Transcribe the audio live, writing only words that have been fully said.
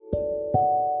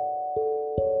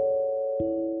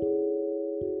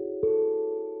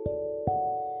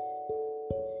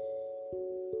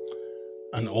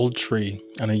old tree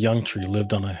and a young tree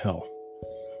lived on a hill.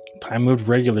 Time moved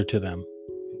regular to them,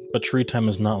 but tree time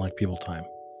is not like people time.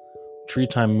 Tree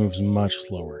time moves much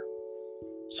slower.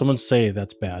 Some would say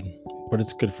that's bad, but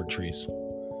it's good for trees.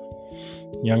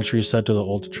 Young tree said to the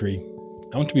old tree,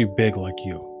 "I want to be big like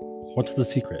you. What's the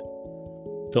secret?"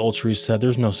 The old tree said,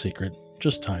 "There's no secret,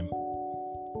 just time."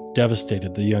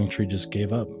 Devastated, the young tree just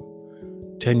gave up.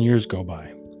 10 years go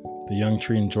by. The young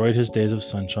tree enjoyed his days of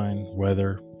sunshine,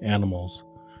 weather, animals,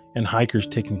 and hikers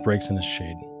taking breaks in his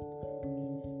shade.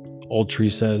 Old tree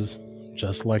says,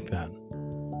 "Just like that."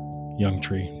 Young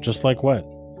tree, "Just like what?"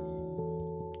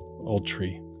 Old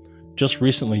tree, "Just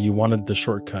recently you wanted the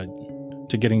shortcut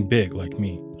to getting big like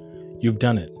me. You've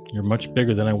done it. You're much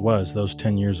bigger than I was those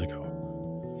 10 years ago."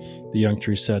 The young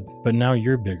tree said, "But now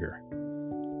you're bigger."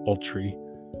 Old tree,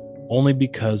 "Only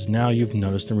because now you've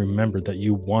noticed and remembered that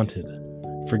you wanted.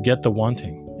 Forget the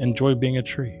wanting. Enjoy being a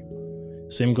tree."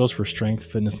 Same goes for strength,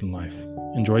 fitness, and life.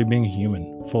 Enjoy being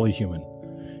human, fully human.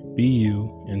 Be you,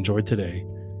 enjoy today,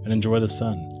 and enjoy the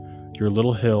sun. Your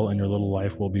little hill and your little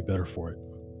life will be better for it.